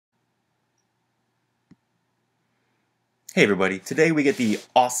Hey everybody, today we get the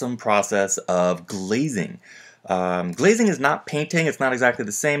awesome process of glazing. Glazing is not painting, it's not exactly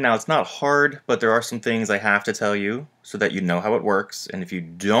the same. Now it's not hard, but there are some things I have to tell you so that you know how it works, and if you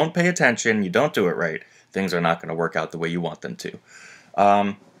don't pay attention, you don't do it right, things are not going to work out the way you want them to.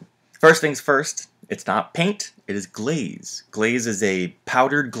 Um, First things first, it's not paint, it is glaze. Glaze is a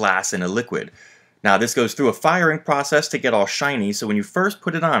powdered glass in a liquid. Now this goes through a firing process to get all shiny, so when you first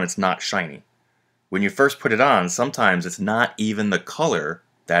put it on, it's not shiny. When you first put it on, sometimes it's not even the color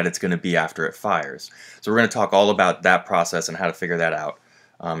that it's going to be after it fires. So we're going to talk all about that process and how to figure that out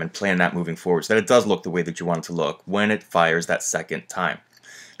and plan that moving forward so that it does look the way that you want it to look when it fires that second time.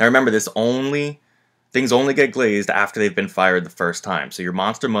 Now remember, things only get glazed after they've been fired the first time. So your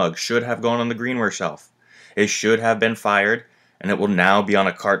monster mug should have gone on the greenware shelf. It should have been fired, and it will now be on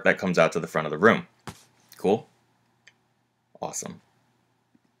a cart that comes out to the front of the room. Cool? Awesome.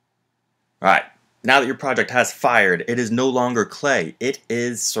 All right. Now that your project has fired, it is no longer clay, it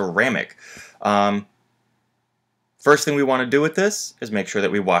is ceramic. First thing we want to do with this is make sure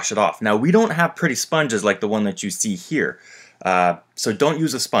that we wash it off. Now we don't have pretty sponges like the one that you see here, so don't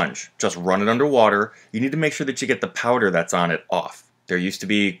use a sponge, just run it under water. You need to make sure that you get the powder that's on it off. There used to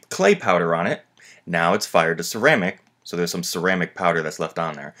be clay powder on it, now it's fired to ceramic, so there's some ceramic powder that's left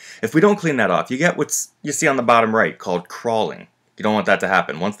on there. If we don't clean that off, you get what you see on the bottom right called crawling. You don't want that to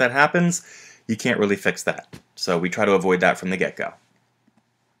happen. Once that happens, you can't really fix that. So we try to avoid that from the get-go.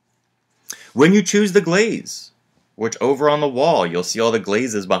 When you choose the glaze, which over on the wall, you'll see all the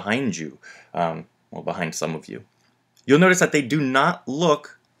glazes behind you, well, behind some of you, you'll notice that they do not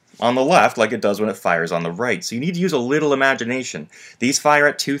look on the left like it does when it fires on the right. So you need to use a little imagination. These fire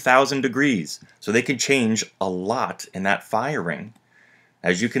at 2,000 degrees, so they can change a lot in that firing.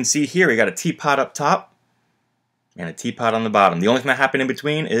 As you can see here, we got a teapot up top, and a teapot on the bottom. The only thing that happened in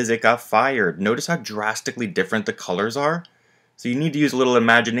between is it got fired. Notice how drastically different the colors are? So you need to use a little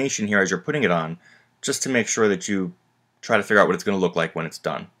imagination here as you're putting it on, just to make sure that you try to figure out what it's going to look like when it's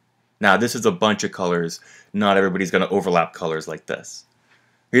done. Now this is a bunch of colors. Not everybody's going to overlap colors like this.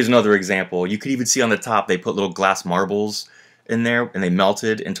 Here's another example. You could even see on the top they put little glass marbles in there and they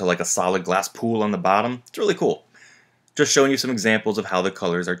melted into like a solid glass pool on the bottom. It's really cool. Just showing you some examples of how the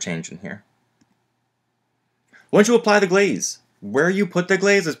colors are changing here. Once you apply the glaze, where you put the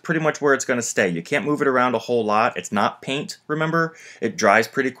glaze is pretty much where it's going to stay. You can't move it around a whole lot. It's not paint, remember? It dries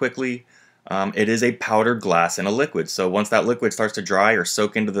pretty quickly. It is a powdered glass in a liquid, so once that liquid starts to dry or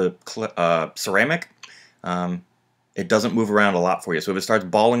soak into the ceramic, it doesn't move around a lot for you. So if it starts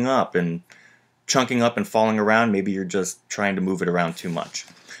balling up and chunking up and falling around, maybe you're just trying to move it around too much.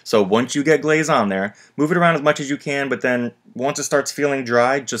 So once you get glaze on there, move it around as much as you can, but then once it starts feeling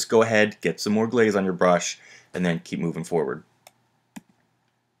dry, just go ahead, get some more glaze on your brush, and then keep moving forward.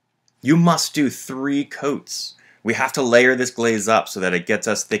 You must do 3 coats. We have to layer this glaze up so that it gets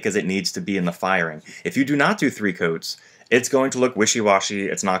as thick as it needs to be in the firing. If you do not do 3 coats, it's going to look wishy-washy,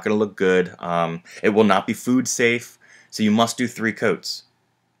 it's not going to look good, it will not be food safe, so you must do 3 coats.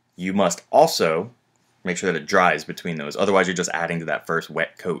 You must also make sure that it dries between those, otherwise you're just adding to that first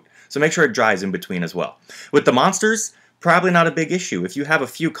wet coat. So make sure it dries in between as well. With the monsters, probably not a big issue. If you have a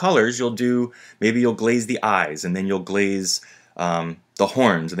few colors, maybe you'll glaze the eyes, and then you'll glaze the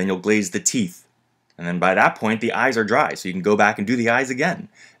horns, and then you'll glaze the teeth. And then by that point, the eyes are dry, so you can go back and do the eyes again,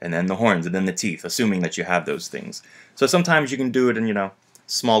 and then the horns, and then the teeth, assuming that you have those things. So sometimes you can do it in,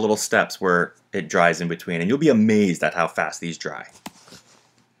 small little steps where it dries in between, and you'll be amazed at how fast these dry.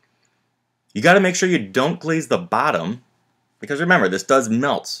 You got to make sure you don't glaze the bottom, because remember, this does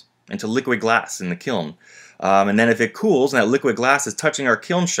melt into liquid glass in the kiln. And then if it cools and that liquid glass is touching our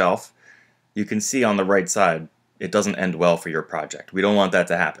kiln shelf, you can see on the right side, it doesn't end well for your project. We don't want that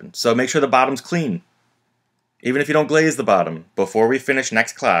to happen. So make sure the bottom's clean. Even if you don't glaze the bottom, before we finish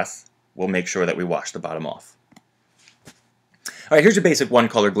next class, we'll make sure that we wash the bottom off. Alright, here's your basic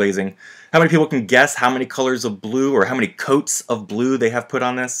one-color glazing. How many people can guess how many colors of blue or how many coats of blue they have put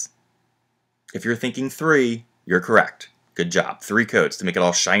on this? If you're thinking 3, you're correct. Good job. 3 coats to make it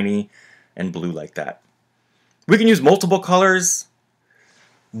all shiny and blue like that. We can use multiple colors.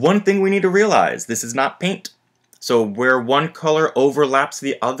 One thing we need to realize, this is not paint. So where one color overlaps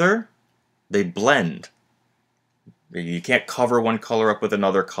the other, they blend. You can't cover one color up with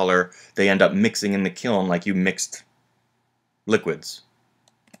another color. They end up mixing in the kiln like you mixed liquids.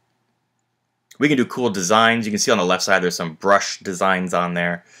 We can do cool designs. You can see on the left side there's some brush designs on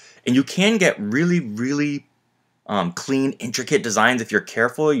there. And you can get really, really clean, intricate designs if you're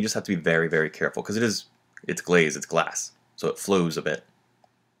careful. You just have to be very, very careful because it's glaze, it's glass, so it flows a bit.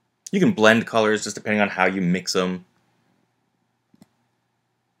 You can blend colors just depending on how you mix them.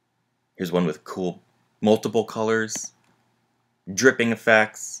 Here's one with cool multiple colors. dripping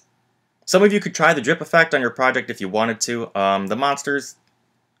effects. Some of you could try the drip effect on your project if you wanted to. The monsters,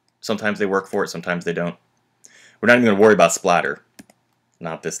 sometimes they work for it, sometimes they don't. We're not even going to worry about splatter.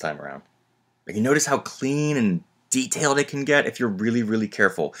 Not this time around. But you notice how clean and detailed it can get if you're really, really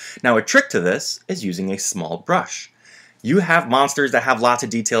careful. Now, a trick to this is using a small brush. You have monsters that have lots of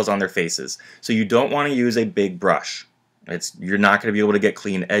details on their faces, so you don't want to use a big brush. You're not going to be able to get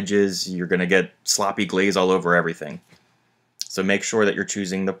clean edges. You're going to get sloppy glaze all over everything. So make sure that you're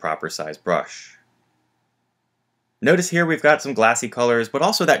choosing the proper size brush. Notice here we've got some glassy colors, but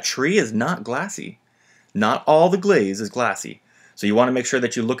also that tree is not glassy. Not all the glaze is glassy. So you want to make sure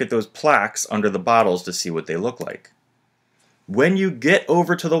that you look at those plaques under the bottles to see what they look like. When you get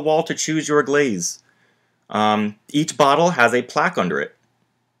over to the wall to choose your glaze, each bottle has a plaque under it.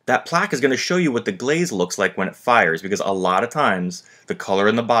 That plaque is going to show you what the glaze looks like when it fires, because a lot of times the color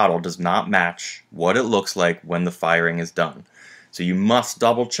in the bottle does not match what it looks like when the firing is done. So you must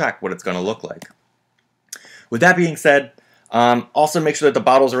double check what it's going to look like. With that being said, also make sure that the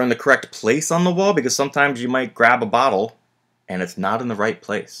bottles are in the correct place on the wall, because sometimes you might grab a bottle and it's not in the right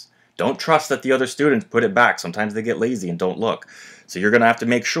place. Don't trust that the other students put it back. Sometimes they get lazy and don't look. So you're going to have to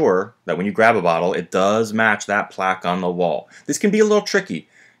make sure that when you grab a bottle, it does match that plaque on the wall. This can be a little tricky.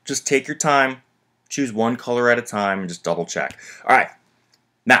 Just take your time, choose one color at a time, and just double check. All right,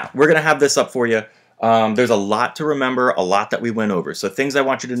 now we're going to have this up for you. There's a lot to remember, a lot that we went over. So things I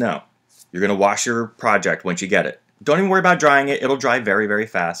want you to know. You're going to wash your project once you get it. Don't even worry about drying it. It'll dry very, very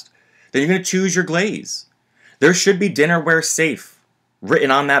fast. Then you're going to choose your glaze. There should be dinnerware safe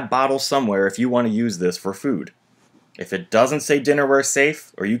written on that bottle somewhere if you want to use this for food. If it doesn't say dinnerware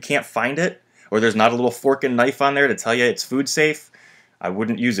safe, or you can't find it, or there's not a little fork and knife on there to tell you it's food safe, I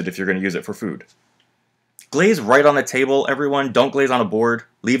wouldn't use it if you're going to use it for food. Glaze right on the table, everyone. Don't glaze on a board.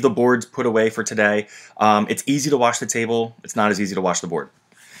 Leave the boards put away for today. It's easy to wash the table. It's not as easy to wash the board.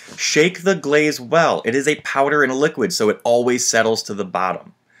 Shake the glaze well. It is a powder and a liquid, so it always settles to the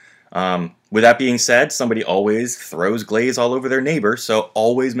bottom. With that being said, somebody always throws glaze all over their neighbor, so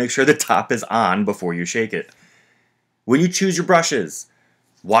always make sure the top is on before you shake it. When you choose your brushes,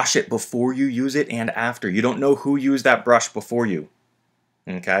 wash it before you use it and after. You don't know who used that brush before you.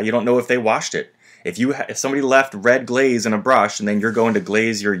 Okay, you don't know if they washed it. If somebody left red glaze in a brush and then you're going to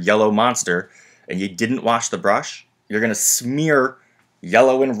glaze your yellow monster and you didn't wash the brush, you're going to smear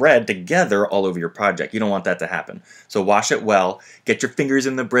yellow and red together all over your project. You don't want that to happen. So wash it well. Get your fingers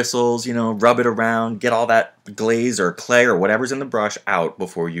in the bristles, rub it around. Get all that glaze or clay or whatever's in the brush out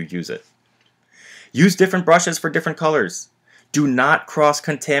before you use it. Use different brushes for different colors. Do not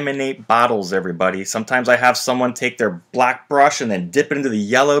cross-contaminate bottles, everybody. Sometimes I have someone take their black brush and then dip it into the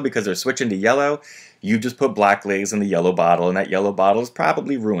yellow because they're switching to yellow. You just put black glaze in the yellow bottle, and that yellow bottle is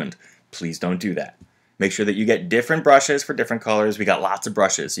probably ruined. Please don't do that. Make sure that you get different brushes for different colors. We got lots of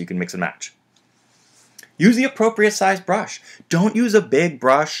brushes, so you can mix and match. Use the appropriate size brush. Don't use a big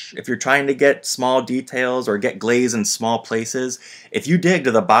brush if you're trying to get small details or get glaze in small places. If you dig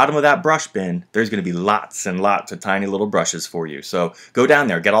to the bottom of that brush bin, there's going to be lots and lots of tiny little brushes for you. So go down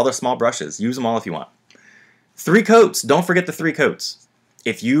there, get all the small brushes. Use them all if you want. 3 coats. Don't forget the 3 coats.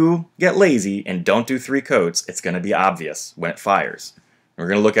 If you get lazy and don't do 3 coats, it's going to be obvious when it fires. We're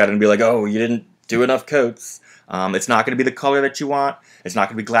going to look at it and be like, oh, you didn't do enough coats. It's not going to be the color that you want. It's not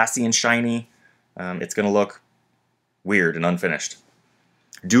going to be glassy and shiny. It's going to look weird and unfinished.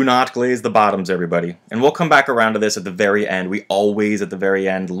 Do not glaze the bottoms, everybody. And we'll come back around to this at the very end. We always, at the very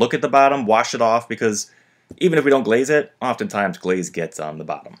end, look at the bottom, wash it off, because even if we don't glaze it, oftentimes glaze gets on the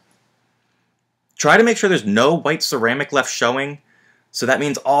bottom. Try to make sure there's no white ceramic left showing. So that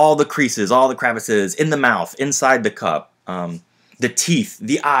means all the creases, all the crevices, in the mouth, inside the cup, the teeth,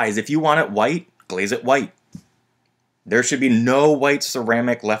 the eyes. If you want it white, glaze it white. There should be no white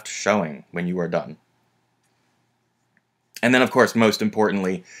ceramic left showing when you are done. And then, of course, most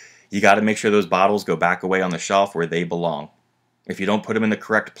importantly, you got to make sure those bottles go back away on the shelf where they belong. If you don't put them in the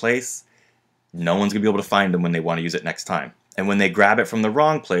correct place, no one's going to be able to find them when they want to use it next time. And when they grab it from the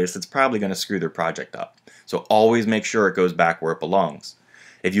wrong place, it's probably going to screw their project up. So always make sure it goes back where it belongs.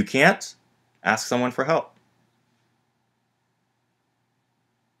 If you can't, ask someone for help.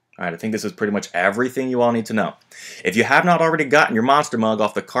 Alright, I think this is pretty much everything you all need to know. If you have not already gotten your monster mug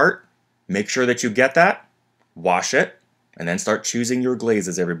off the cart, make sure that you get that, wash it, and then start choosing your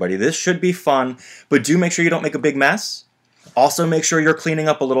glazes, everybody. This should be fun, but do make sure you don't make a big mess. Also, make sure you're cleaning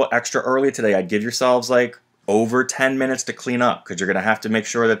up a little extra early today. I'd give yourselves like over 10 minutes to clean up, because you're going to have to make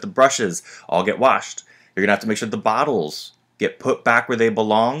sure that the brushes all get washed. You're going to have to make sure the bottles get put back where they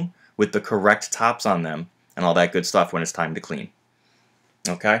belong with the correct tops on them and all that good stuff when it's time to clean.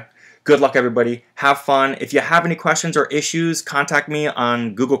 Okay? Good luck, everybody. Have fun. If you have any questions or issues, contact me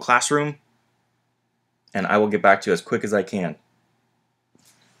on Google Classroom, and I will get back to you as quick as I can.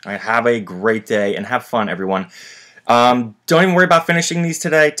 All right, have a great day, and have fun, everyone. Don't even worry about finishing these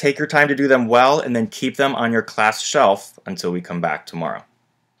today. Take your time to do them well, and then keep them on your class shelf until we come back tomorrow.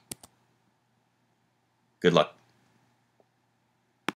 Good luck.